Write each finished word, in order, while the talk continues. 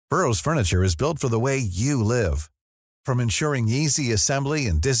Burrow's furniture is built for the way you live. From ensuring easy assembly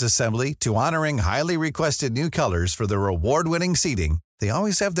and disassembly to honoring highly requested new colors for their award-winning seating, they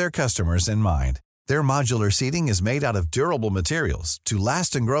always have their customers in mind. Their modular seating is made out of durable materials to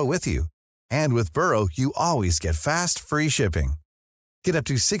last and grow with you. And with Burrow, you always get fast, free shipping. Get up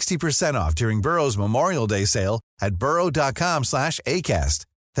to 60% off during Burrow's Memorial Day sale at burrow.com/ACAST.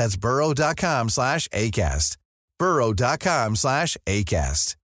 That's burrow.com/ACAST.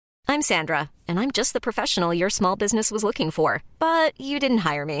 burrow.com/ACAST. I'm Sandra, and I'm just the professional your small business was looking for. But you didn't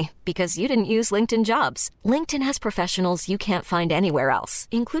hire me because you didn't use LinkedIn Jobs. LinkedIn has professionals you can't find anywhere else,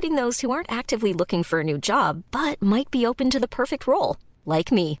 including those who aren't actively looking for a new job, but might be open to the perfect role,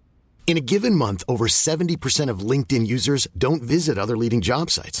 like me. In a given month, over 70% of LinkedIn users don't visit other leading job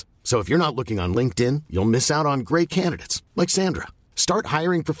sites. So if you're not looking on LinkedIn, you'll miss out on great candidates, like Sandra. Start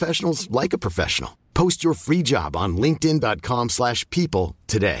hiring professionals like a professional. Post your free job on linkedin.com/people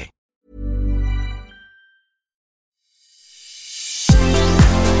today.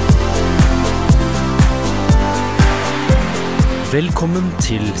 Velkommen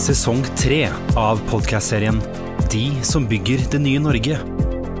til sesong 3 av podcastserien De som bygger det nye Norge.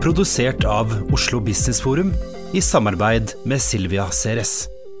 Produsert av Oslo Business Forum I samarbeid med Silvia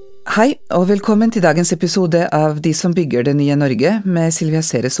Ceres. Hei, og velkommen til dagens episode av De som bygger det nye Norge med Silvia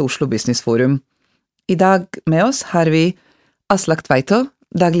Ceres og Oslo Business Forum. I dag med oss har vi Aslak Tveito,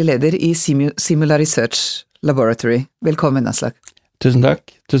 daglig leder I Simula Research Laboratory. Velkommen, Aslak. Tusen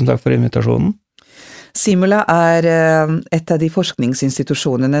takk for invitasjonen. Simula et av de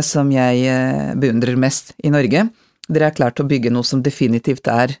forskningsinstitusjonene som jeg beundrer mest I Norge. Dere har klart å bygge noe som definitivt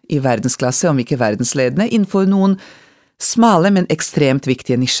I verdensklasse, om ikke verdensledende, innenfor noen smale, men ekstremt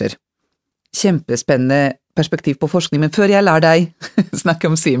viktige nisjer. Kjempespennende perspektiv på forskning, men før jeg lar deg snakke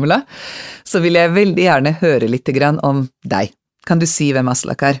om Simula, så vil jeg veldig gjerne høre litt grann om deg. Kan du si hvem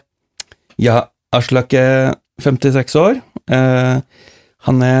Aslak Ja, Aslak 56 år.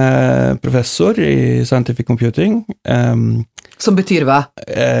 Han professor I scientific computing. Som betyr hva?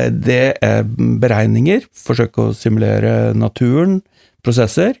 Det beregninger, forsøke å simulere naturen,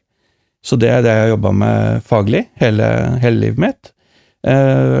 prosesser. Så det det jeg jobbet med faglig hele livet mitt.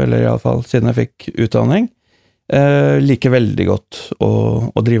 Eller I alle fall siden jeg fikk utdanning. Liker veldig godt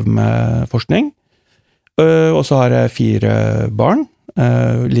å drive med forskning. Og så har jeg 4 barn.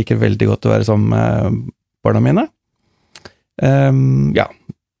 Liker veldig godt å være sammen med barna mine. Ja,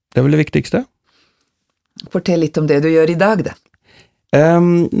 det vel det viktigste. Fortell litt om det du gjør I dag, da.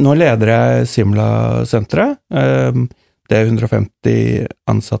 Nå leder jeg Simula-senteret. Det 150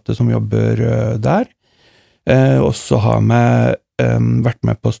 ansatte som jobber der. Og så har vi vært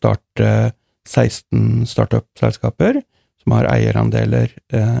med på å starte 16 startup-selskaper som har eierandeler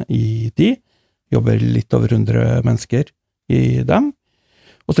I de. Jobber litt over 100 mennesker I dem.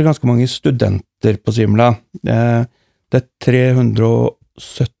 Og så det ganske mange studenter på Simula. Det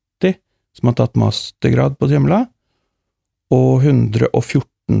 370 som har tatt mastergrad på Simula, og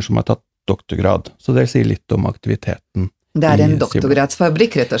 114 som har tatt doktorgrad. Så det sier litt om aktiviteten. Det en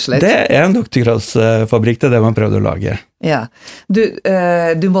doktorgradsfabrikk, rett og slett. Det en doktorgradsfabrikk, det man prøvde å lage. Ja.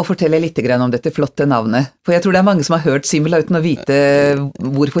 Du må fortelle litt grann om dette flotte navnet. For jeg tror det mange som har hørt Simula uten å vite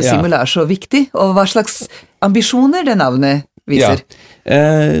hvorfor Simula så viktig, og hva slags ambisjoner det navnet viser.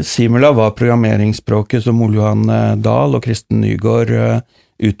 Ja. Simula var programmeringsspråket som Ole Johan Dahl og Kristen Nygaard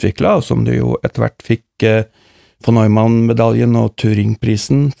utviklet, og som du jo etter hvert fikk von Neumann-medaljen og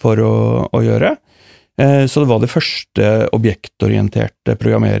Turing-prisen for å gjøre. Så det var det første objektorienterte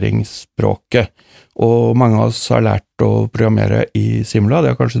programmeringsspråket, og mange av oss har lært å programmere I Simula, det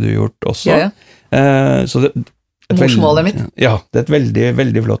har kanskje du gjort også. Ja. Så morsmålet mitt. Ja, det et veldig,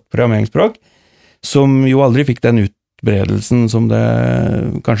 veldig flott programmeringsspråk, som jo aldri fikk den utbredelsen som det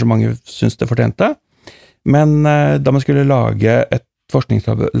kanskje mange synes det fortjente. Men da man skulle lage et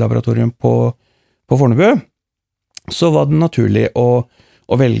forskningslaboratorium på Fornebu, så var det naturlig å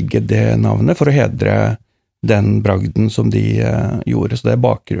velge det navnet for å hedre den bragden som de gjorde, så det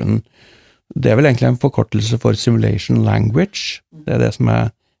bakgrunnen. Det vel egentlig en forkortelse for Simulation Language, det det som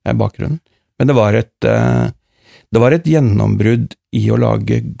bakgrunnen. Men det var et gjennombrudd I å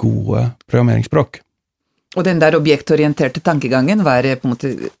lage gode programmeringsspråk. Og den der objektorienterte tankegangen var på en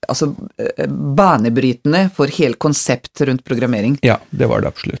måte banebrytende for hele konsept rundt programmering. Ja, det var det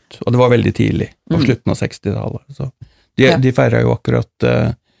absolutt. Og det var veldig tidlig, på slutten av 60-tallet. Så de feiret jo akkurat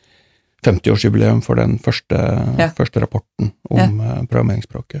 50-årsjubileum for den første rapporten om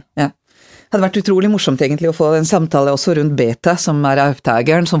programmeringsspråket. Ja. Det hadde vært utrolig morsomt egentlig å få en samtale også rundt beta, som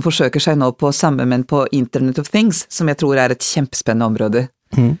oppdageren, som forsøker seg nå på samme, men på Internet of Things, som jeg tror et kjempespennende område.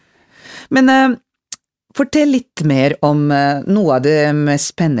 Men Fortell litt mer om noe av det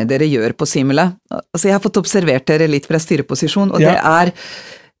mest spennende dere gjør på Simula. Altså, jeg har fått observert dere litt fra styreposisjon, og det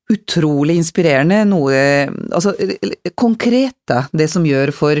utrolig inspirerende, altså konkret da, det som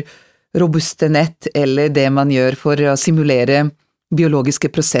gjør for robuste nett, eller det man gjør for å simulere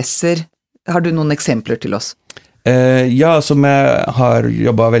biologiske prosesser. Har du noen eksempler til oss? Ja, som jeg har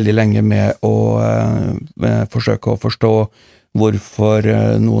jobbet veldig lenge med å forsøke å forstå hvorfor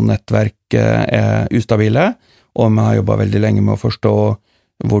noen nettverk ustabile, og vi har jobbet veldig lenge med å forstå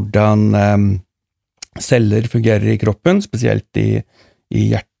hvordan celler fungerer i kroppen, spesielt i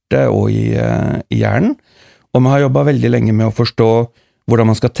hjertet og i hjernen, og vi har jobbet veldig lenge med å forstå hvordan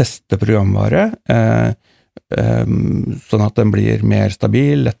man skal teste programvare, sånn at den blir mer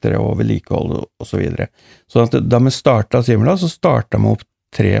stabil, lettere å vedlikeholde og så videre. Så da vi startet Simula, så startet vi opp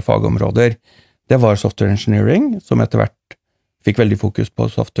 3 fagområder. Det var software engineering, som etter hvert fikk veldig fokus på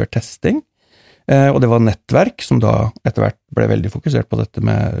software-testing, og det var nettverk, som da etter hvert ble veldig fokusert på dette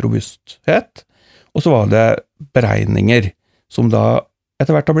med robusthet, og så var det beregninger, som da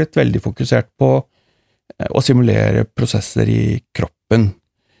etter hvert har blitt veldig fokusert på å simulere prosesser i kroppen.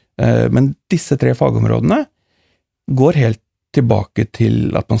 Men disse 3 fagområdene går helt tilbake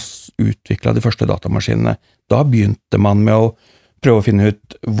til at man utviklet de første datamaskinene. Da begynte man med å prøve å finne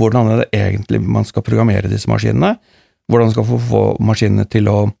ut hvordan er det egentlig man skal programmere disse maskinene, hvordan man skal få maskinene til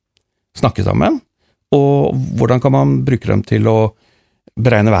å snakke sammen, og hvordan kan man bruke dem til å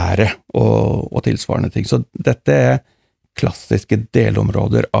beregne været og tilsvarende ting. Så dette er klassiske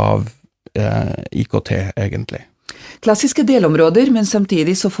delområder av IKT, egentlig. Klassiske delområder, men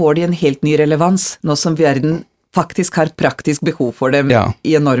samtidig så får de en helt ny relevans, nå som verden faktisk har praktisk behov for dem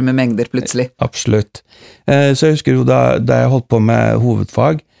i enorme mengder plutselig. Absolutt. Så jeg husker jo da jeg holdt på med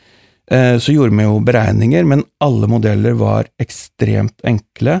hovedfag, så gjorde vi jo beregninger, men alle modeller var ekstremt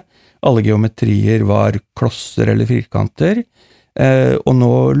enkle. Alle geometrier var klosser eller firkanter, og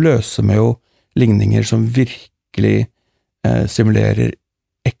nå løser vi jo ligninger som virkelig simulerer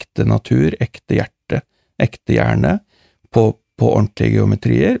ekte natur, ekte hjerte, ekte hjerne på ordentlige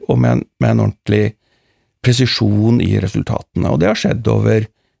geometrier, og med en ordentlig presisjon i resultatene. Og det har skjedd over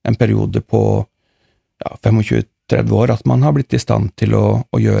en periode på 25-30 år, at man har blitt i stand til å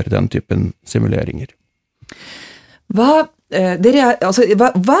gjøre den typen simuleringer. Hva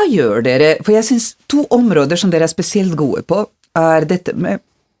gjør dere? For jeg synes 2 områder som dere er spesielt gode på, er dette med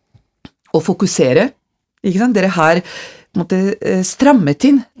å fokusere, ikke sant? Dere har strammet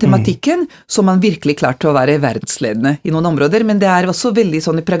inn tematikken, så man virkelig klarte å være verdensledende i noen områder, men det er også veldig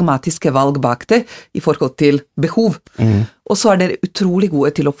sånne pragmatiske valg bak det, i forhold til behov. Og så er dere utrolig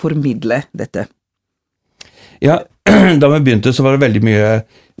gode til å formidle dette. Ja, da vi begynte så var det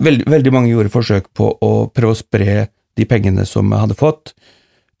veldig mange gjorde forsøk på å prøve å spre de pengene som vi hadde fått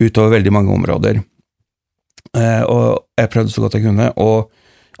utover veldig mange områder. Og jeg prøvde så godt jeg kunne å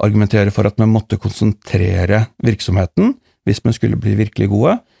argumentere for at vi måtte konsentrere virksomheten. Hvis vi skulle bli virkelig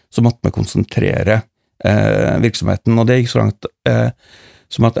gode, så måtte vi konsentrere virksomheten. Og det gikk så langt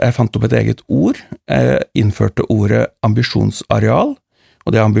som at jeg fant opp et eget ord, innførte ordet ambisjonsareal, og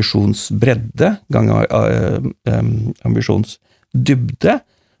det er ambisjonsbredde ganger ambisjonsdybde,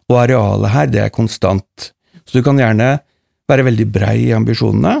 og arealet her, det er konstant. Så du kan gjerne være veldig brei i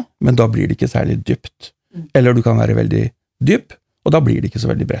ambisjonene, men da blir det ikke særlig dypt. Eller du kan være veldig dyp, og da blir det ikke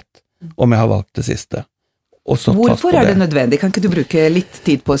så veldig bredt. Og vi har valgt det siste. Hvorfor er det nødvendig? Kan ikke du bruke litt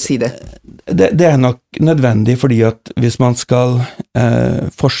tid på å si det? Det er nok nødvendig fordi at hvis man skal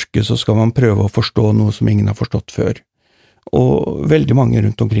forske, så skal man prøve å forstå noe som ingen har forstått før. Og veldig mange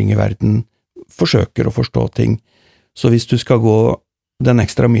rundt omkring i verden forsøker å forstå ting. Så hvis du skal gå den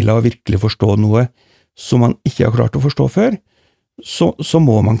ekstra mila og virkelig forstå noe som man ikke har klart å forstå før, så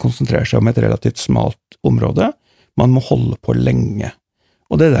må man konsentrere seg om et relativt smalt område. Man må holde på lenge.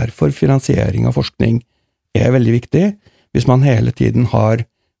 Og det er derfor finansiering av forskning er veldig viktig. Hvis man hele tiden har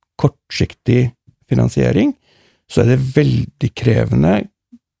kortsiktig finansiering, så er det veldig krevende,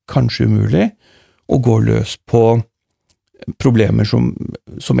 kanskje umulig, å gå løs på problemer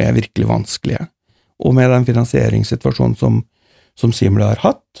som er virkelig vanskelige. Og med den finansieringssituasjonen som Simula har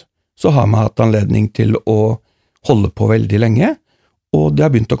hatt, så har man hatt anledning til å holde på veldig lenge, og det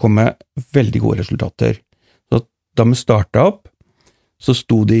har begynt å komme veldig gode resultater. Så da vi startet opp, så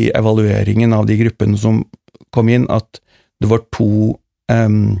sto det i evalueringen av de gruppene som kom inn at det var 2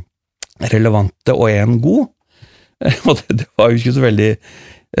 relevante og 1 god, og det var jo ikke så veldig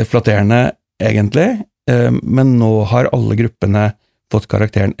flatterende egentlig, men nå har alle gruppene fått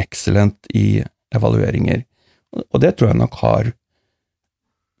karakteren excellent i evalueringer, og det tror jeg nok har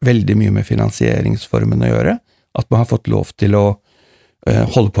veldig mye med finansieringsformen å gjøre, at man har fått lov til å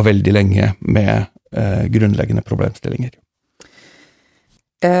holde på veldig lenge med grunnleggende problemstillinger.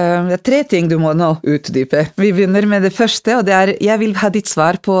 Det er 3 ting du må nå utdype. Vi begynner med det første, og det jeg vil ha ditt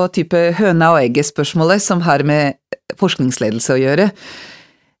svar på type høna og egget-spørsmålet som har med forskningsledelse å gjøre.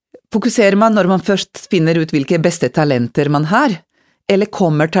 Fokuserer man når man først finner ut hvilke beste talenter man har, eller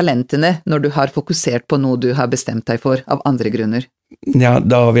kommer talentene når du har fokusert på noe du har bestemt deg for av andre grunner? Ja,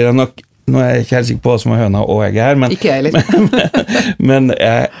 da vil jeg nok, nå er jeg ikke helt sikker på hva som er høna og egget her, men, ikke jeg heller. men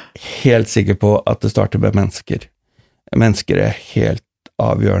jeg er helt sikker på at det starter med mennesker. Mennesker er helt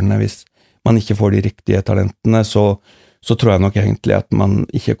avgjørende. Hvis man ikke får de riktige talentene, så tror jeg nok egentlig at man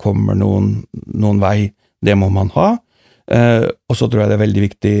ikke kommer noen vei. Det må man ha. Og så tror jeg det er veldig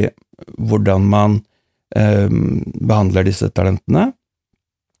viktig hvordan man behandler disse talentene,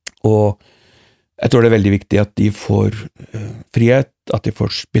 og jeg tror det er veldig viktig at de får frihet, at de får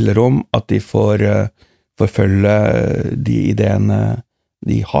spillerom, at de får forfølge de ideene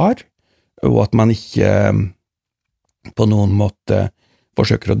de har, og at man ikke på noen måte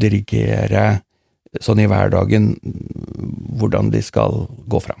forsøker å dirigere sånn i hverdagen hvordan de skal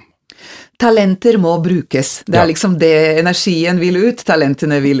gå fram. Talenter må brukes. Det er liksom det energien vil ut,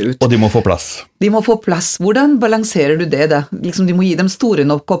 talentene vil ut. Og de må få plass. De må få plass. Hvordan balanserer du det da? Liksom du må gi dem store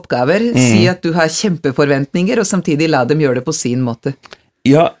nok oppgaver, si at du har kjempeforventninger, og samtidig la dem gjøre det på sin måte.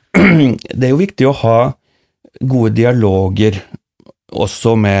 Ja, det er jo viktig å ha gode dialoger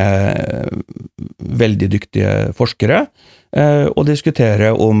også med veldig dyktige forskere, og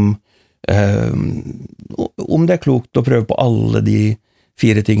diskutere om det er klokt å prøve på alle de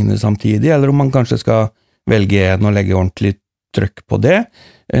 4 tingene samtidig, eller om man kanskje skal velge en og legge ordentlig trykk på det,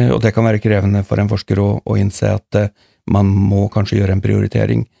 og det kan være krevende for en forsker å innse at man må kanskje gjøre en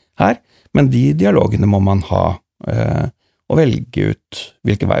prioritering her, men de dialogene må man ha, og velge ut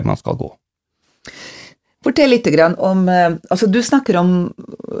hvilken vei man skal gå. Fortell litt grann om, altså du snakker om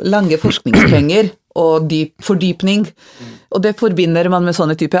lange forskningspenger og fordypning, og det forbinder man med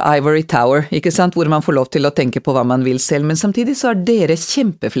sånne type Ivory Tower, ikke sant, hvor man får lov til å tenke på hva man vil selv, men samtidig så er dere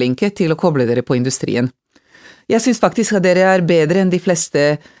kjempeflinke til å koble dere på industrien. Jeg synes faktisk at dere er bedre enn de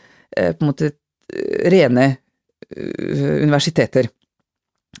fleste på en måte rene universiteter.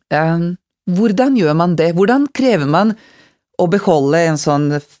 Hvordan gjør man det? Hvordan krever man å beholde en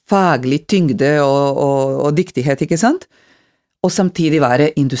sånn faglig tyngde og dyktighet, ikke sant? Og samtidig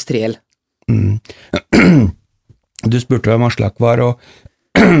være industriell. Du spurte hva Aslak var, og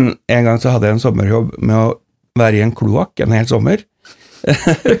en gang så hadde jeg en sommerjobb med å være i en kloakk en hel sommer.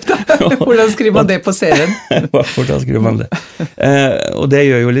 Hvordan skriver man det på serien? Hvordan skriver man det? Og det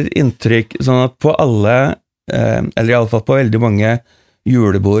gjør jo litt inntrykk, sånn at på alle, eller i alle fall på veldig mange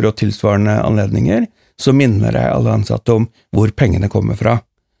julebord og tilsvarende anledninger, så minner jeg alle ansatte om hvor pengene kommer fra.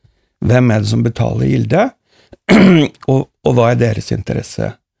 Hvem er det som betaler gilde, og hva er deres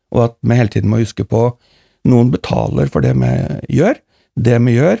interesse? Og at vi hele tiden må huske på noen betaler for det vi gjør. Det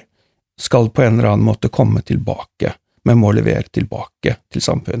vi gjør skal på en eller annen måte komme tilbake. Vi må levere tilbake til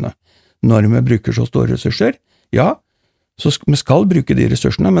samfunnet. Når vi bruker så store ressurser, ja, så vi skal bruke de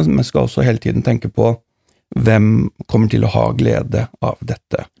ressursene, men vi skal også hele tiden tenke på hvem kommer til å ha glede av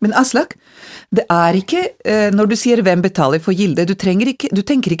dette. Men Aslak, det er ikke, når du sier hvem betaler for gilde, du tenker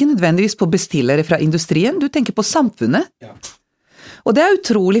ikke nødvendigvis på bestillere fra industrien, du tenker på samfunnet. Ja. Og det er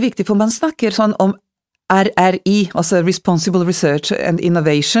utrolig viktig, for man snakker sånn om RRI, altså Responsible Research and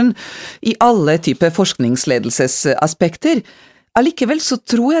Innovation, i alle typer forskningsledelsesaspekter. Allikevel så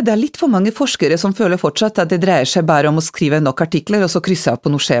tror jeg det er litt for mange forskere som føler fortsatt at det dreier seg bare om å skrive nok artikler, og så krysse av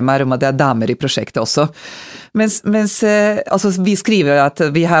på noen skjemaer om at det er damer i prosjektet også. Mens altså, vi skriver at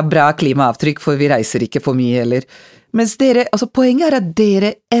vi har bra klimaavtrykk, for vi reiser ikke for mye heller. Mens poenget er at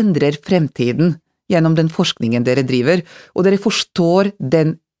dere endrer fremtiden gjennom den forskningen dere driver, og dere forstår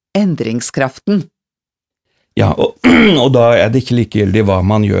den endringskraften. Ja, og da er det ikke likegyldig hva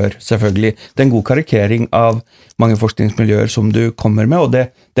man gjør, selvfølgelig. Det er en god karikering av mange forskningsmiljøer som du kommer med, og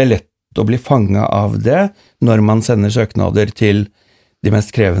det er lett å bli fanget av det når man sender søknader til de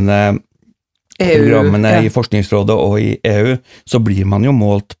mest krevende programmene i Forskningsrådet og i EU, så blir man jo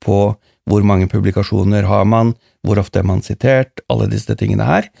målt på hvor mange publikasjoner har man, hvor ofte er man sitert, alle disse tingene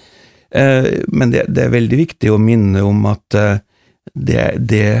her. Men det er veldig viktig å minne om at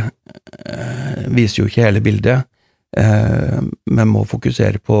det viser jo ikke hele bildet. Vi må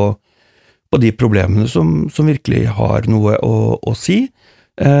fokusere på de problemene som virkelig har noe å si.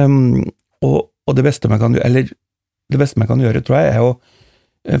 Og det beste man kan gjøre, tror jeg, er å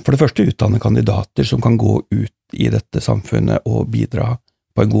for det første utdanne kandidater som kan gå ut i dette samfunnet og bidra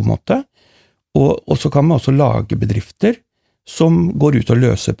på en god måte. Og så kan man også lage bedrifter som går ut og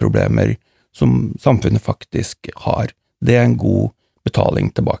løser problemer som samfunnet faktisk har. Det er en god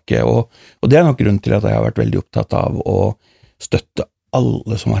betaling tilbake. Og det nok grunnen til at jeg har vært veldig opptatt av å støtte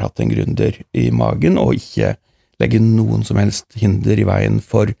alle som har hatt en gründer i magen, og ikke legge noen som helst hinder i veien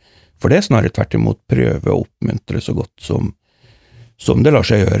for det, snarere tvert imot prøve å oppmuntre så godt som det lar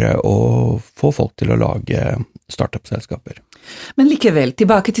seg gjøre, og få folk til å lage startup-selskaper. Men likevel,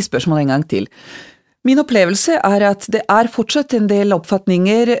 tilbake til spørsmålet en gang til. Min opplevelse at det fortsatt en del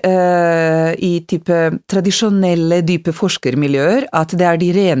oppfatninger i type tradisjonelle, dype forskermiljøer, at det de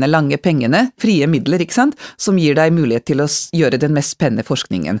rene, lange pengene, frie midler, ikke sant, som gir deg mulighet til å gjøre den mest spennende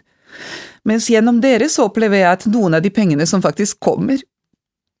forskningen. Mens gjennom dere så opplever jeg at noen av de pengene som faktisk kommer,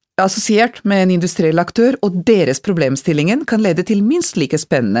 assosiert med en industriell aktør, og deres problemstillingen kan lede til minst like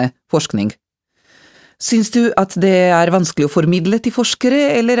spennende forskning. Syns du at det vanskelig å formidle til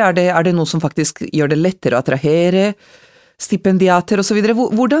forskere, eller er det noe som faktisk gjør det lettere å attrahere stipendiater og så videre?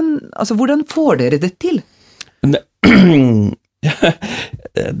 Hvordan får dere det til?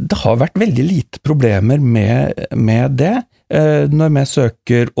 Det har vært veldig lite problemer med det. Når vi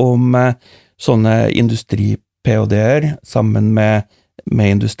søker om sånne industri-PhD-er sammen med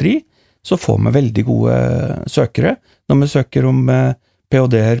industri, så får vi veldig gode søkere. Når vi søker om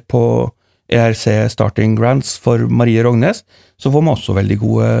PhD-er på ERC Starting Grants for Marie Rognes, så får vi også veldig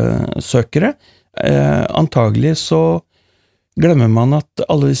gode søkere. Antagelig så glemmer man at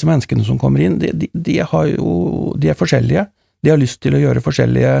alle disse menneskene som kommer inn, de er forskjellige. De har lyst til å gjøre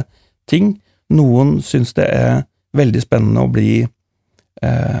forskjellige ting. Noen synes det veldig spennende å bli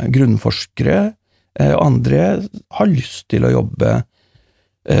grunnforskere. Andre har lyst til å jobbe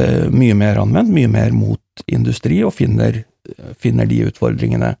mye mer anvendt, mye mer mot industri, og finner de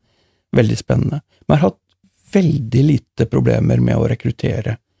utfordringene veldig spennende. Vi har hatt veldig lite problemer med å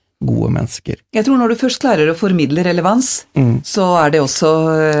rekruttere gode mennesker. Jeg tror når du først klarer å formidle relevans, så det også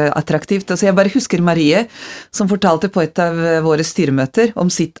attraktivt. Altså jeg bare husker Marie, som fortalte på et av våre styremøter om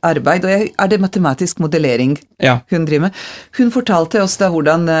sitt arbeid, og det matematisk modellering hun driver med. Hun fortalte oss da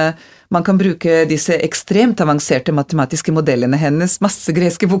hvordan man kan bruke disse ekstremt avanserte matematiske modellene hennes, masse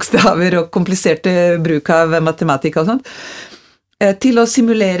greske bokstaver og kompliserte bruk av matematika og sånt, til å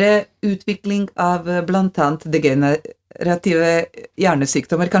simulere utvikling av blant annet degenerative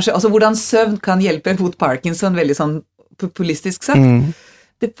hjernesykdommer, kanskje, altså hvordan søvn kan hjelpe mot Parkinson, veldig sånn populistisk sagt.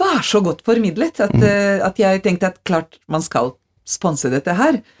 Det var så godt formidlet at jeg tenkte at klart man skal sponse dette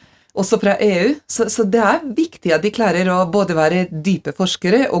her, også fra EU, så det viktig at de klarer å både være dype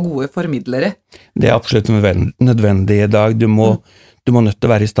forskere og gode formidlere. Det absolutt nødvendig i dag. Du må nødt til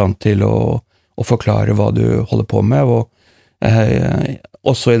å være i stand til å forklare hva du holder på med, og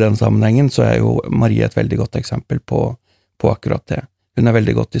også i den sammenhengen så jo Marie et veldig godt eksempel på akkurat det. Hun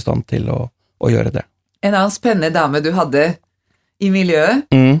veldig godt i stand til å gjøre det. En annen spennende dame du hadde i miljøet,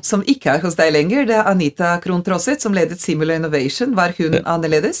 som ikke hos deg lenger, det Anita Krohn-Trosset, som ledet Simula Innovation. Var hun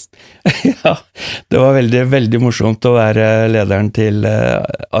annerledes? Ja, det var veldig, veldig morsomt å være lederen til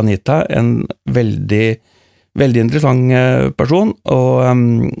Anita. En veldig, veldig interessant person, og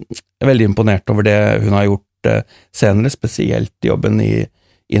veldig imponert over det hun har gjort senere, spesielt jobben i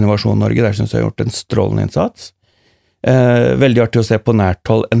Innovasjon Norge, der synes jeg har gjort en strålende innsats. Veldig artig å se på nært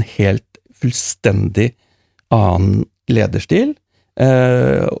hold en helt fullstendig annen lederstil.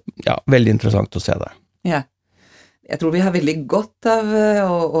 Veldig interessant å se det. Ja, jeg tror vi har veldig godt av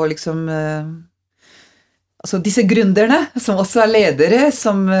å liksom altså disse gründerne, som også ledere,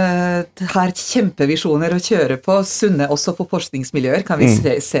 som har kjempevisjoner å kjøre på, sunne også for forskningsmiljøer, kan vi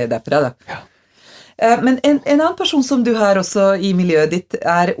se derfra da. Ja. Men en annen person som du har også i miljøet ditt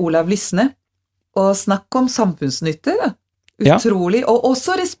Olav Lysne, og snakk om samfunnsnytte da. Utrolig, og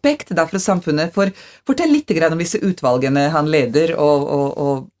også respekt da for samfunnet. Fortell litt grann om disse utvalgene han leder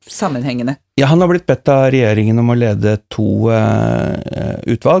og sammenhengene. Ja, han har blitt bedt av regjeringen om å lede 2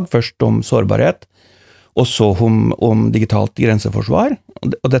 utvalg, først om sårbarhet, og så om digitalt grenseforsvar.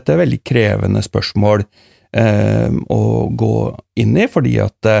 Og dette veldig krevende spørsmål å gå inn i, fordi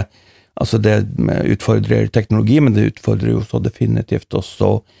at altså det utfordrer teknologi, men det utfordrer jo så definitivt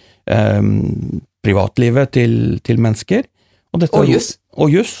også privatlivet til mennesker. Og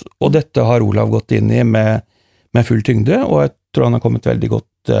juss. Og dette har Olav gått inn i med full tyngde, og jeg tror han har kommet veldig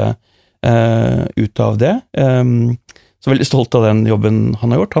godt ut av det. Så veldig stolt av den jobben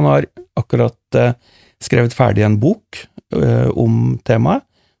han har gjort. Han har akkurat skrevet ferdig en bok om temaet,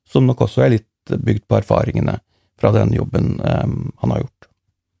 som nok også litt bygd på erfaringene fra den jobben han har gjort.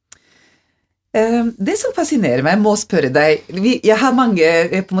 Det som fascinerer meg, jeg må spørre deg, jeg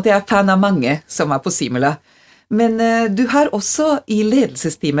er fan av mange som på Simula, men du har også i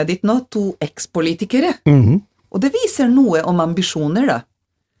ledelsesteamet ditt nå 2 eks-politikere, og det viser noe om ambisjoner da.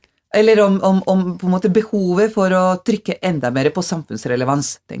 Eller om på en måte behovet for å trykke enda mer på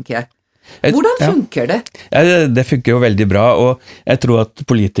samfunnsrelevans, tenker jeg. Hvordan funker det? Ja, det funker jo veldig bra, og jeg tror at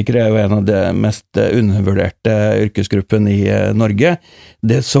politikere er jo en av de mest undervurderte yrkesgruppen i Norge.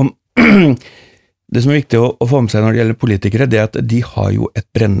 Det som er viktig å få med seg når det gjelder politikere, det er at de har jo et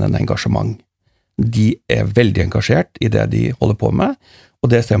brennende engasjement. De er veldig engasjert i det de holder på med,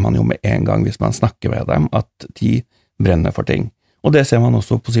 og det ser man jo med en gang hvis man snakker med dem, at de brenner for ting. Og det ser man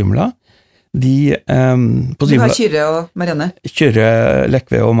også på Simula. Du har Kyrre og Marianne? Kyrre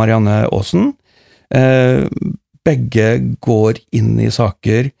Lekve og Marianne Aasen. Begge går inn i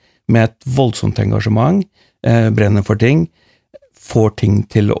saker med et voldsomt engasjement, brenner for ting, får ting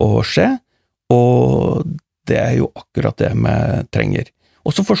til å skje, og det er jo akkurat det vi trenger.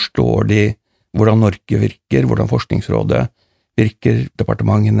 Og så forstår de hvordan Norge virker, hvordan Forskningsrådet virker,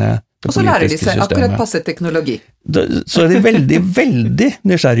 departementene, og så lærer de seg akkurat passe teknologi. Så er de veldig, veldig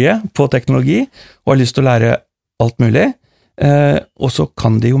nysgjerrige på teknologi, og har lyst til å lære alt mulig, og så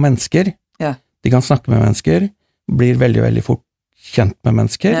kan de jo mennesker. Ja. De kan snakke med mennesker, blir veldig, veldig fort kjent med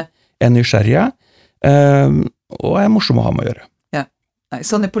mennesker, er nysgjerrige, og er morsomme å ha med å gjøre. Ja. Nei,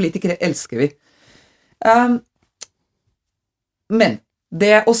 sånne politikere elsker vi. Men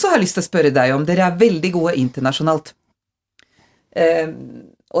det jeg også har lyst til å spørre deg om, dere er veldig gode internasjonalt.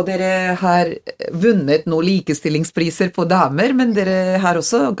 Og dere har vunnet noen likestillingspriser på damer, men dere har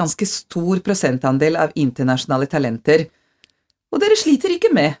også ganske stor prosentandel av internasjonale talenter. Og dere sliter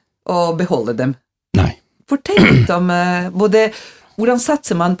ikke med å beholde dem. Nei. Fortell litt om hvordan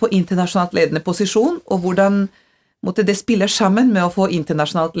satser man på internasjonalt ledende posisjon, og hvordan måtte det spille sammen med å få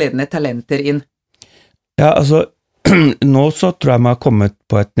internasjonalt ledende talenter inn? Ja, altså, nå så tror jeg vi har kommet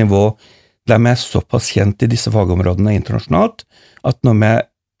på et nivå der vi er såpass kjent i disse fagområdene internasjonalt, at når vi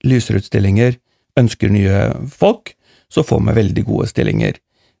lyser ut stillinger, ønsker nye folk, så får vi veldig gode stillinger.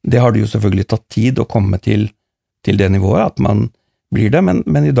 Det har det jo selvfølgelig tatt tid å komme til det nivået, at man blir det,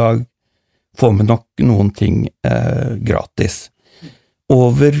 men i dag får vi nok noen ting gratis.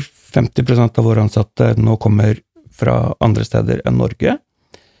 Over 50% av våre ansatte nå kommer fra andre steder enn Norge.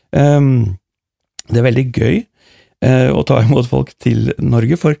 Det er veldig gøy å ta imot folk til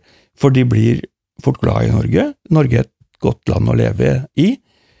Norge, for de blir fort glad i Norge. Norge er et godt land å leve i.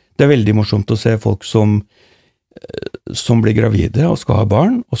 Det er veldig morsomt å se folk som blir gravide og skal ha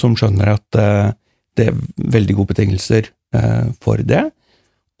barn, og som skjønner at det er veldig gode betingelser for det,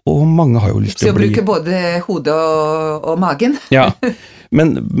 og mange har jo lyst til å bli... Så bruke både hodet og magen. Ja,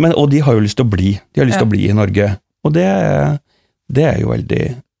 og de har jo lyst til å bli. De har lyst til å bli i Norge, og det er jo veldig,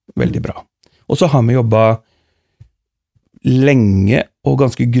 veldig bra. Og så har vi jobbet lenge og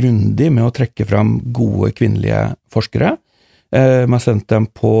ganske grundig med å trekke fram gode kvinnelige forskere. Vi har sendt dem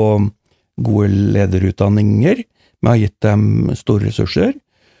på gode lederutdanninger, vi har gitt dem store ressurser,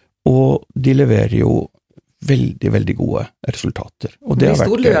 og de leverer jo veldig, veldig gode resultater. Og det blir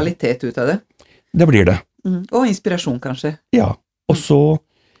stor lojalitet ut av det. Det blir det. Og inspirasjon, kanskje. Ja, og så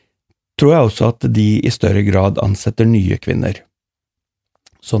tror jeg også at de i større grad ansetter nye kvinner,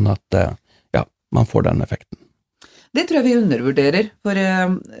 sånn at man får den effekten. Det tror jeg vi undervurderer, for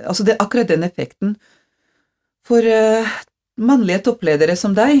altså det er akkurat den effekten. For mannlige toppledere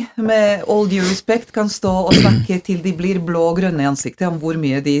som deg, med all due respect, kan stå og snakke til de blir blå og grønne i ansiktet om hvor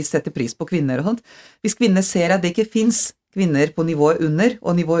mye de setter pris på kvinner og sånt. Hvis kvinner ser at det ikke finnes kvinner på nivået under,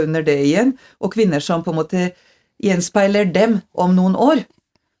 og nivået under det igjen, og kvinner som på en måte gjenspeiler dem om noen år,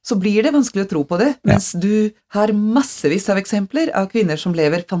 så blir det vanskelig å tro på det, mens du har massevis av eksempler av kvinner som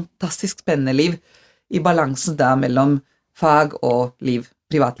lever fantastisk spennende liv i balansen da mellom fag og liv,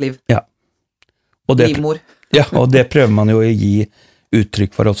 privatliv. Ja. Og det, livmor. Ja, og det prøver man jo å gi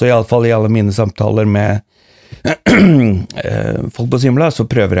uttrykk for også, i alle fall i alle mine samtaler med folk på Simula, så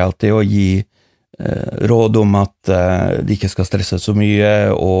prøver jeg alltid å gi råd om at de ikke skal stresse så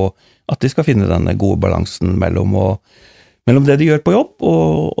mye, og at de skal finne denne gode balansen mellom det de gjør på jobb,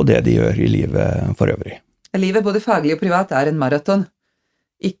 og det de gjør i livet for øvrig. Livet, både faglig og privat, er en maraton,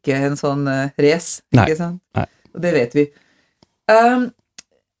 ikke en sånn race, ikke sant? Nei. Og det vet vi.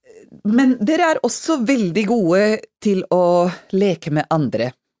 Men dere er også veldig gode til å leke med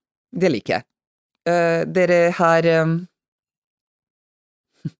andre. Det liker jeg. Dere har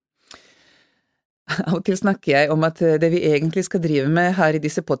Av og til snakker jeg om at det vi egentlig skal drive med her i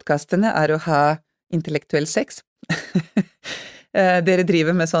disse podcastene er å ha intellektuell sex. Dere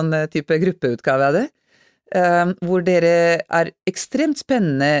driver med sånn type gruppeutgave av det, hvor dere er ekstremt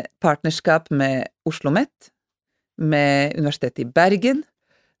spennende partnerskap med OsloMet, med Universitetet i Bergen,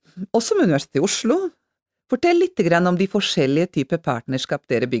 også med Universitetet i Oslo. Fortell litt grann om de forskjellige typer partnerskap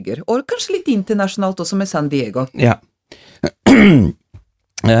dere bygger, og kanskje litt internasjonalt også med San Diego. Ja.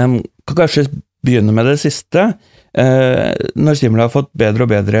 Kan kanskje begynne med det siste. Når Simula har fått bedre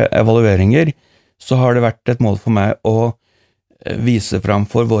og bedre evalueringer, så har det vært et mål for meg å vise fram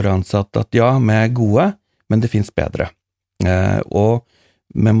for våre ansatte at ja, vi er gode, men det finnes bedre. Og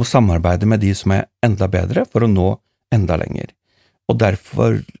vi må samarbeide med de som er enda bedre for å nå enda lenger. Og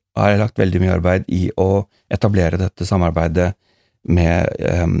derfor har jeg lagt veldig mye arbeid i å etablere dette samarbeidet med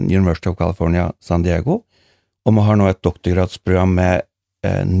University of California, San Diego, og vi har nå et doktorgradsprogram med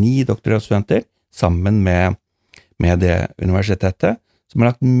 9 doktorgradsstudenter sammen med det universitetet, som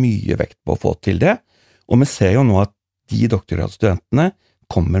har lagt mye vekt på å få til det, og vi ser jo nå at de doktorgradsstudentene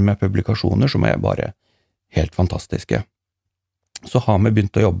kommer med publikasjoner som er bare helt fantastiske. Så har vi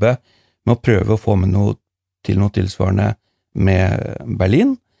begynt å jobbe med å prøve å få med noe tilsvarende med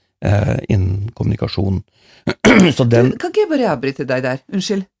Berlin, innen kommunikasjon. Så den... Kan ikke jeg bare avbryte deg der?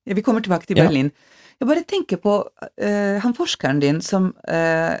 Unnskyld, vi kommer tilbake til Berlin. Jeg bare tenker på han forskeren din som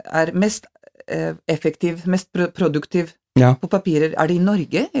mest effektiv, mest produktiv på papirer. Det i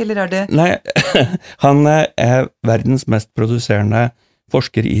Norge, eller det... Nei, han verdens mest produserende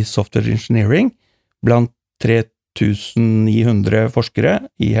forsker i software engineering, blant 3900 forskere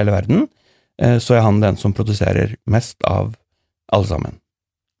i hele verden, så han den som produserer mest av alle sammen.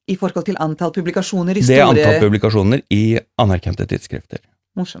 I forhold til antall publikasjoner i store... Det antall publikasjoner i anerkjente tidsskrifter.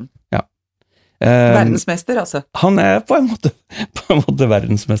 Morsomt. Ja. Verdensmester, altså. Han på en måte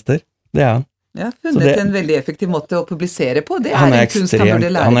verdensmester. Det han. Ja, funnet en veldig effektiv måte å publisere på. Det en kunst han burde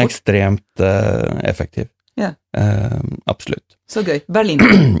lære bort. Han ekstremt effektiv. Ja. Absolutt. Så gøy. Berlin.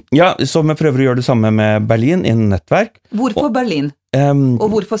 Ja, så vi prøver å gjøre det samme med Berlin innen nettverk. Hvorfor Berlin? Og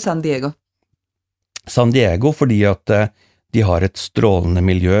hvorfor San Diego? San Diego fordi at de har et strålende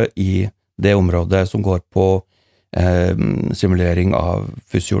miljø i det området som går på simulering av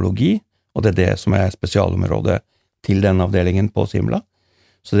fysiologi, og det det som spesialområdet til den avdelingen på Simula.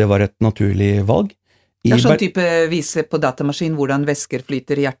 Så det var et naturlig valg. Det sånn type vise på datamaskin hvordan væsker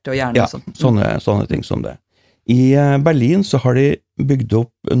flyter i hjerte og hjerne og sånt. Ja, sånne ting som det. I Berlin så har de bygd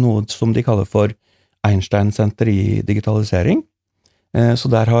opp noe som de kaller for Einstein-senter i digitalisering. Så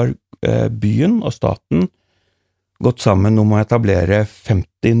der har byen og staten gått sammen om å etablere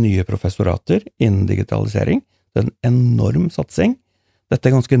 50 nye professorater innen digitalisering. Det en enorm satsing. Dette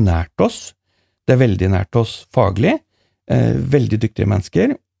ganske nært oss. Det veldig nært oss faglig. Veldig dyktige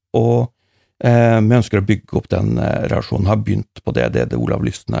mennesker, og vi ønsker å bygge opp den relasjonen, har begynt på det Olav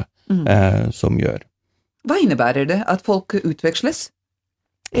Lysne som gjør. Hva innebærer det at folk utveksles?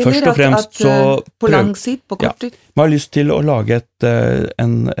 Eller først og fremst så på lang sikt, på kort tid? Vi har lyst til å lage et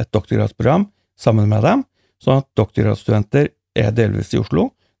doktorgradsprogram sammen med dem, sånn at doktorgradsstudenter delvis i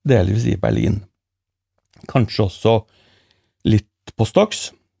Oslo, delvis i Berlin. Kanskje også litt på Stoks,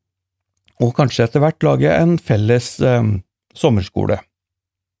 og kanskje etter hvert lage en felles sommerskole.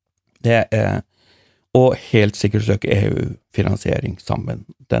 Det og helt sikkert søke EU-finansiering sammen,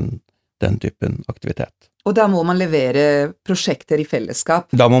 den typen aktivitet. Og da må man levere prosjekter i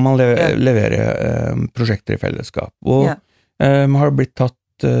fellesskap? Da må man levere prosjekter i fellesskap. Og vi har blitt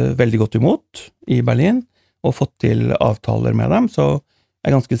tatt veldig godt imot i Berlin, og fått til avtaler med dem, så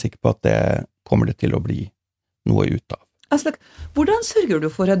jeg ganske sikker på at det kommer det til å bli noe ut av. Aslak, hvordan sørger du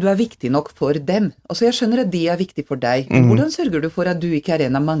for at du viktig nok for dem? Altså, jeg skjønner at de viktig for deg, men hvordan sørger du for at du ikke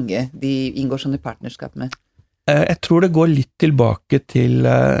en av mange de inngår sånne partnerskap med? Jeg tror det går litt tilbake til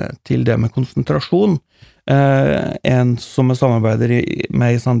det med konsentrasjon. En som samarbeider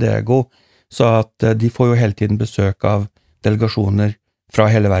med i San Diego sa at de får jo hele tiden besøk av delegasjoner fra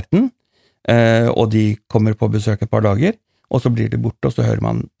hele verden, og de kommer på besøk et par dager, og så blir de borte, og så hører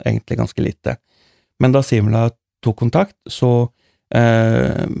man egentlig ganske lite. Men da Simula tok kontakt, så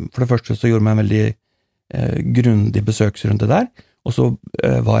for det første så gjorde vi en veldig grundig besøksrunde der, og så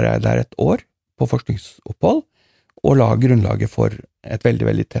var jeg der et år på forskningsopphold, og la grunnlaget for et veldig,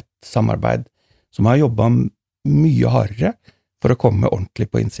 veldig tett samarbeid, som har jobbet mye hardere for å komme ordentlig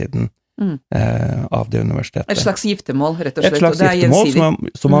på innsiden av det universitetet. Et slags giftemål, rett og slett. Et slags giftemål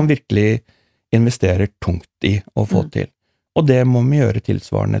som man virkelig investerer tungt i å få til. Og det må vi gjøre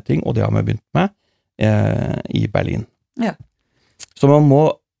tilsvarende ting, og det har vi begynt med i Berlin. Ja. Så man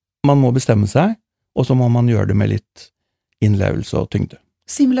må bestemme seg, og så må man gjøre det med litt innlevelse og tyngde.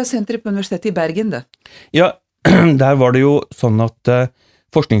 Simula-senteret på Universitetet i Bergen, da? Ja, der var det jo sånn at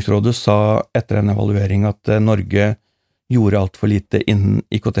Forskningsrådet sa etter en evaluering at Norge gjorde alt for lite innen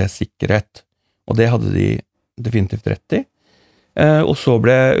IKT-sikkerhet, og det hadde de definitivt rett i. Og så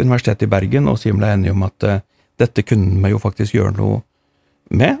ble Universitetet i Bergen og Simula enige om at dette kunne vi jo faktisk gjøre noe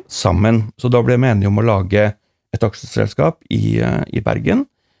med, sammen. Så da ble vi enige om å lage et aksjeselskap i Bergen,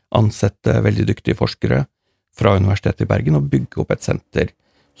 ansette veldig dyktige forskere fra Universitetet i Bergen og bygge opp et senter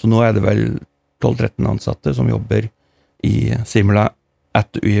Så nå det vel 12-13 ansatte som jobber i Simula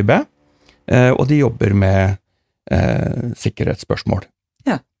at UiB, og de jobber med sikkerhetsspørsmål.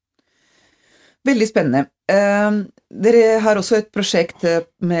 Ja. Veldig spennende. Dere har også et prosjekt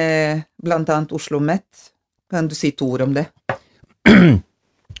med blant annet OsloMet. Kan du si 2 ord om det?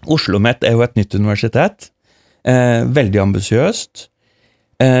 OsloMet jo et nytt universitet, veldig ambisiøst.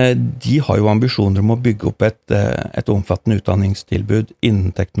 De har jo ambisjoner om å bygge opp et omfattende utdanningstilbud innen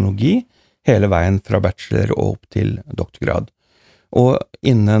teknologi, hele veien fra bachelor og opp til doktorgrad. Og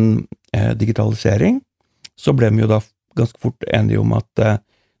innen digitalisering så ble vi jo da ganske fort enige om at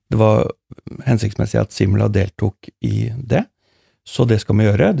det var hensiktsmessig at Simula deltok i det, så det skal vi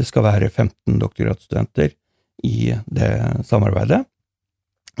gjøre. Det skal være 15 doktorgradsstudenter i det samarbeidet.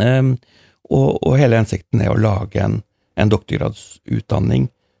 Og hele hensikten å lage en doktorgradsutdanning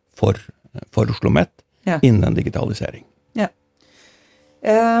for OsloMet innen digitalisering. Ja.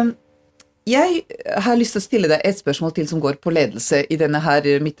 Jeg har lyst til å stille deg et spørsmål til som går på ledelse i denne her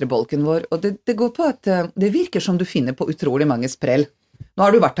midtre bolken vår, og det går på at det virker som du finner på utrolig mange sprell. Nå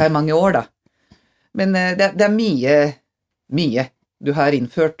har du vært her i mange år da, men det mye du har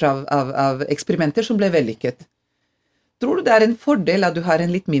innført av eksperimenter som ble vellykket. Tror du det en fordel at du har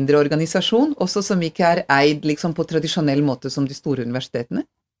en litt mindre organisasjon, også som ikke eid liksom på tradisjonell måte som de store universitetene?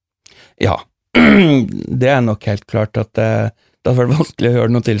 Ja, det nok helt klart at det har vært vanskelig å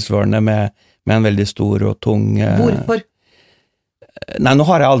gjøre noe tilsvarende med en veldig stor og tung... Hvorfor? Nei, nå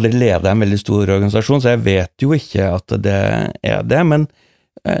har jeg aldri ledet en veldig stor organisasjon, så jeg vet jo ikke at det det, men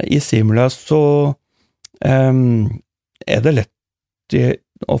i Simula så det lett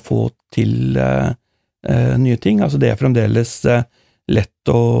å få til nye ting. Altså det fremdeles lett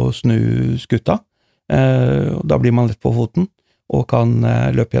å snu skutta. Da blir man lett på foten og kan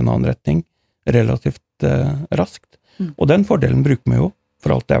løpe i en annen retning relativt raskt. Og den fordelen bruker vi jo for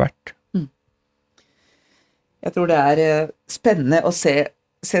alt det verdt. Jeg tror det spennende å se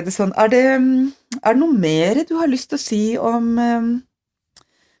det sånn. Det noe mer du har lyst til å si om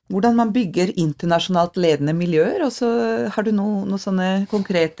hvordan man bygger internasjonalt ledende miljøer? Og så har du noen sånne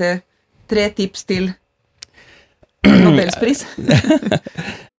konkrete 3 tips til Nobelspris?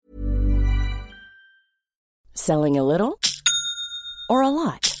 Selling a little or a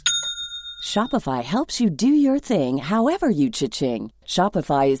lot? Shopify helps you do your thing however you cha-ching.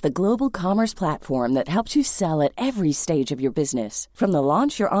 Shopify is the global commerce platform that helps you sell at every stage of your business. From the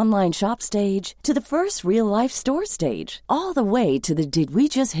launch your online shop stage to the first real-life store stage, all the way to the did we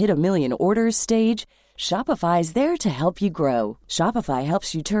just hit a million orders stage. Shopify's there to help you grow. Shopify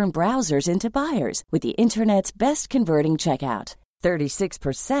helps you turn browsers into buyers with the internet's best converting checkout.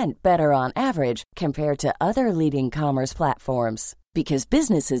 36% better on average compared to other leading commerce platforms. Because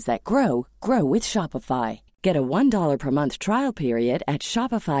businesses that grow, grow with Shopify. Get a $1 per month trial period at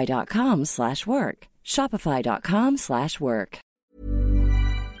shopify.com/work. Shopify.com/work.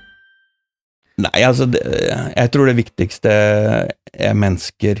 Nei, altså, jeg tror det viktigste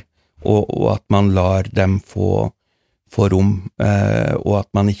mennesker, og at man lar dem få rom, og at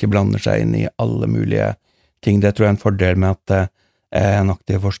man ikke blander seg inn i alle mulige ting. Det tror jeg en fordel med at jeg en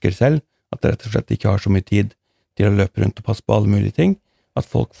aktiv forsker selv, at jeg rett og slett ikke har så mye tid til å løpe rundt og passe på alle mulige ting, at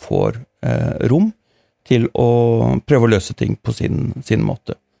folk får rom til å prøve å løse ting på sin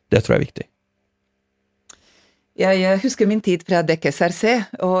måte. Det tror jeg er viktig. Jeg husker min tid fra DEC SRC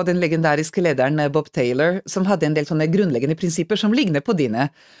og den legendariske lederen Bob Taylor, som hadde en del sånne grunnleggende prinsipper som ligner på dine.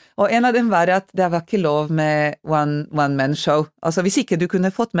 Og en av dem var at det var ikke lov med one-man-show. Altså hvis ikke du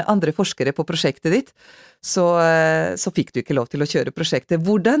kunne fått med andre forskere på prosjektet ditt, så fikk du ikke lov til å kjøre prosjektet.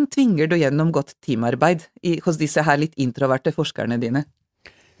 Hvordan tvinger du gjennom godt teamarbeid hos disse her litt introverte forskerne dine?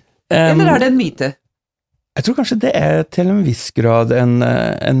 Eller det en myte? Jeg tror kanskje det til en viss grad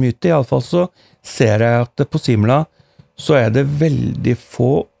en myte. I alle fall så ser jeg at på Simula så det veldig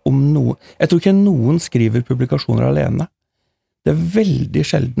få om noe. Jeg tror ikke noen skriver publikasjoner alene. Det veldig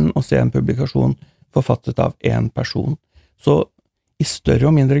sjelden å se en publikasjon forfattet av en person. Så i større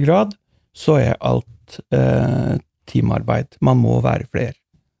og mindre grad så alt teamarbeid. Man må være flere.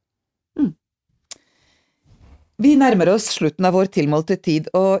 Vi nærmer oss slutten av vår tilmålte tid,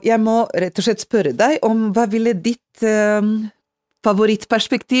 og jeg må rett og slett spørre deg om hva ville ditt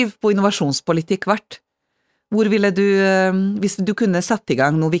favorittperspektiv på innovasjonspolitikk vært? Hvor ville du, hvis du kunne satt i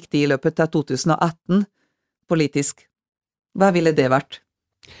gang noe viktig i løpet av 2018 politisk, hva ville det vært?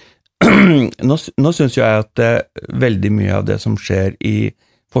 Nå synes jeg at veldig mye av det som skjer i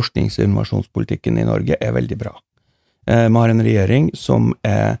forsknings- og innovasjonspolitikken i Norge veldig bra. Vi har en regjering som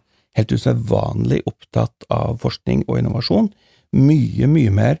helt usedvanlig opptatt av forskning og innovasjon,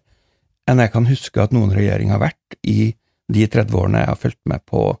 mye mer enn jeg kan huske at noen regjering har vært i de 30 årene jeg har fulgt med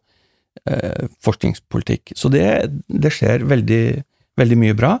på forskningspolitikk. Så det skjer veldig, veldig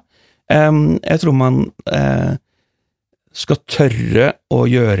mye bra. Jeg tror man skal tørre å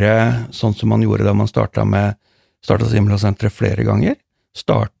gjøre sånn som man gjorde da man startet Simula-senteret flere ganger,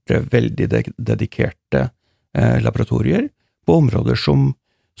 starte veldig dedikerte laboratorier på områder som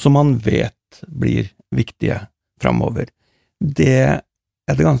man vet blir viktige fremover. Det er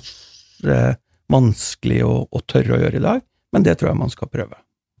det ganske vanskelig å tørre å gjøre i dag, men det tror jeg man skal prøve.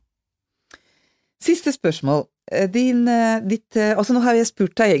 Siste spørsmål. Altså nå har jeg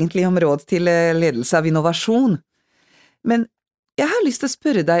spurt deg egentlig om råd til ledelse av innovasjon, men jeg har lyst til å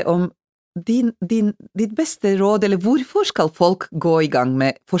spørre deg om ditt beste råd, eller hvorfor skal folk gå i gang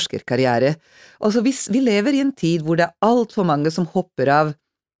med forskerkarriere? Altså hvis vi lever i en tid hvor det er alt for mange som hopper av,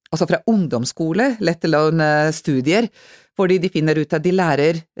 altså fra ungdomsskole, let alone studier, fordi de finner ut at de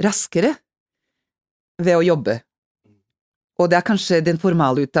lærer raskere ved å jobbe. Og det er kanskje den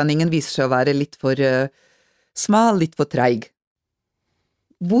formale utdanningen viser seg å være litt for smal, litt for treig.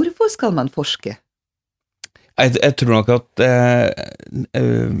 Hvorfor skal man forske? Jeg tror nok at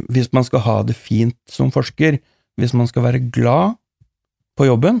hvis man skal ha det fint som forsker, hvis man skal være glad på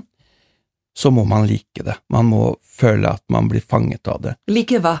jobben, så må man like det. Man må føle at man blir fanget av det.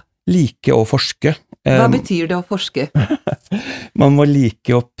 Like hva? Like å forske. Hva betyr det å forske? Man må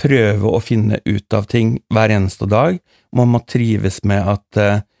like å prøve å finne ut av ting hver eneste dag. Man må trives med at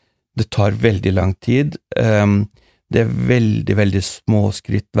det tar veldig lang tid. Det er veldig, veldig små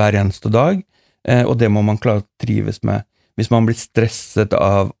skritt hver eneste dag. Og det må man klare å trives med. Hvis man blir stresset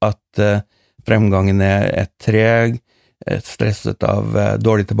av at fremgangen er treg, stresset av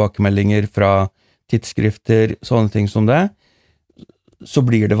dårlige tilbakemeldinger fra tidsskrifter, sånne ting som det, så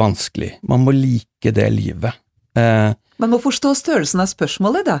blir det vanskelig. Man må like det livet. Man må forstå størrelsen av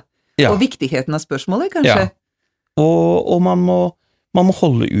spørsmålet da, ja. Og viktigheten av spørsmålet, kanskje. Ja. Og man må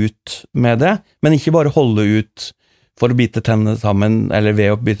holde ut med det, men ikke bare holde ut for å bite tennene sammen, eller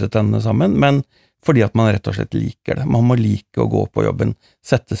ved å bite tennene sammen, men fordi at man rett og slett liker det. Man må like å gå på jobben,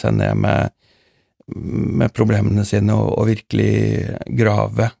 sette seg ned med problemene sine og virkelig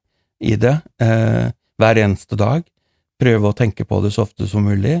grave i det hver eneste dag, prøve å tenke på det så ofte som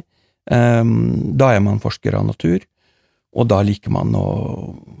mulig. Da er man forsker av natur, og da liker man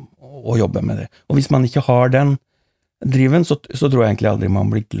å jobbe med det. Og hvis man ikke har den driven, så tror jeg egentlig aldri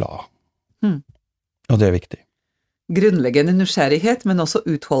man blir glad. Og det er viktig. Grunnleggende nysgjerrighet, men også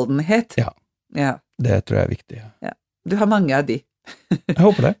utholdenhet. Ja, det tror jeg er viktig. Ja. Du har mange av de. Jeg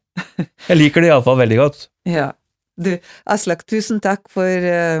håper det. Jeg liker det i alle fall veldig godt. Ja. Du, Aslak, tusen takk for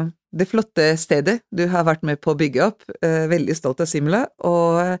det flotte stedet du har vært med på å bygge opp. Veldig stolt av Simula,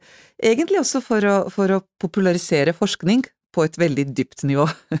 og egentlig også for å popularisere forskning på et veldig dypt nivå.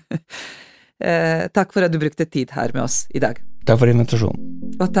 Takk for at du brukte tid her med oss i dag. Takk for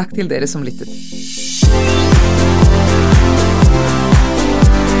invitasjonen. Og takk til dere som lyttet.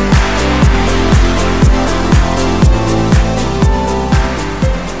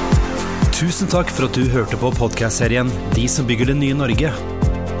 Tusen takk for at du hørte på podcast-serien De som bygger det nye Norge.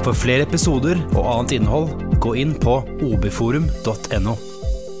 For flere episoder og annet innhold, gå inn på obforum.no.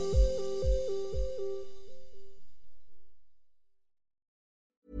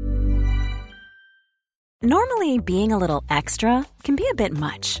 Normally, being a little extra can be a bit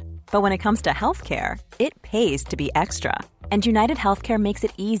much. But when it comes to healthcare, it pays to be extra. And United Healthcare makes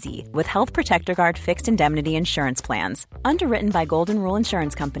it easy with Health Protector Guard fixed indemnity insurance plans. Underwritten by Golden Rule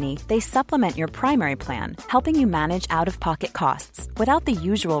Insurance Company, they supplement your primary plan, helping you manage out-of-pocket costs without the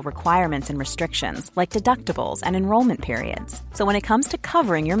usual requirements and restrictions like deductibles and enrollment periods. So when it comes to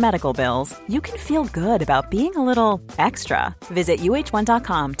covering your medical bills, you can feel good about being a little extra. Visit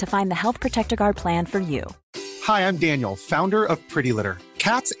uh1.com to find the Health Protector Guard plan for you. Hi, I'm Daniel, founder of Pretty Litter.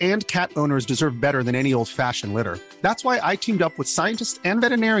 Cats and cat owners deserve better than any old-fashioned litter. That's why I teamed up with scientists and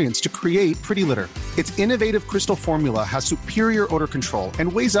veterinarians to create Pretty Litter. Its innovative crystal formula has superior odor control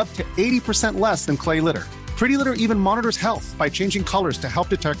and weighs up to 80% less than clay litter. Pretty Litter even monitors health by changing colors to help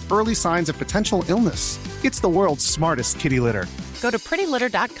detect early signs of potential illness. It's the world's smartest kitty litter. Go to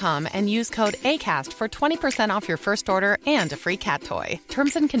prettylitter.com and use code ACAST for 20% off your first order and a free cat toy.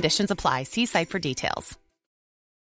 Terms and conditions apply. See site for details.